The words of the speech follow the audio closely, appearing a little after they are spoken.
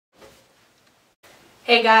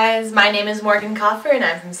Hey guys, my name is Morgan Coffer and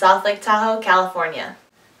I'm from South Lake Tahoe, California.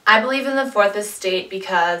 I believe in the Fourth Estate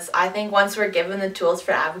because I think once we're given the tools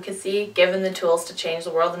for advocacy, given the tools to change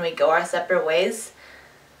the world and we go our separate ways,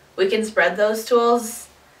 we can spread those tools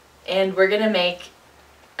and we're going to make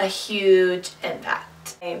a huge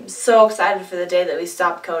impact. I'm so excited for the day that we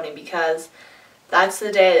stop coding because that's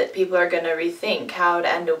the day that people are going to rethink how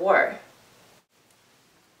to end a war.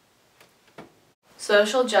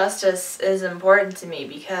 Social justice is important to me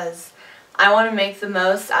because I want to make the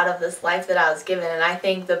most out of this life that I was given, and I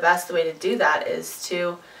think the best way to do that is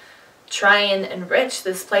to try and enrich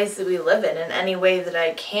this place that we live in any way that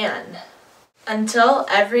I can. Until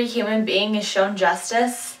every human being is shown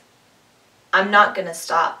justice, I'm not going to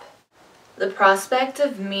stop. The prospect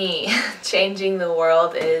of me changing the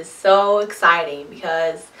world is so exciting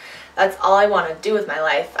because that's all I want to do with my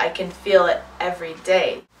life. I can feel it every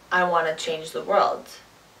day. I want to change the world.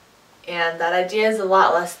 And that idea is a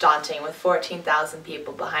lot less daunting with 14,000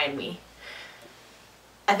 people behind me.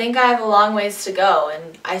 I think I have a long ways to go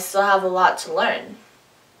and I still have a lot to learn.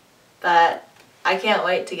 But I can't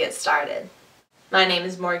wait to get started. My name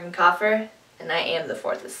is Morgan Coffer and I am the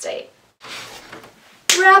Fourth Estate.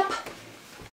 Rep!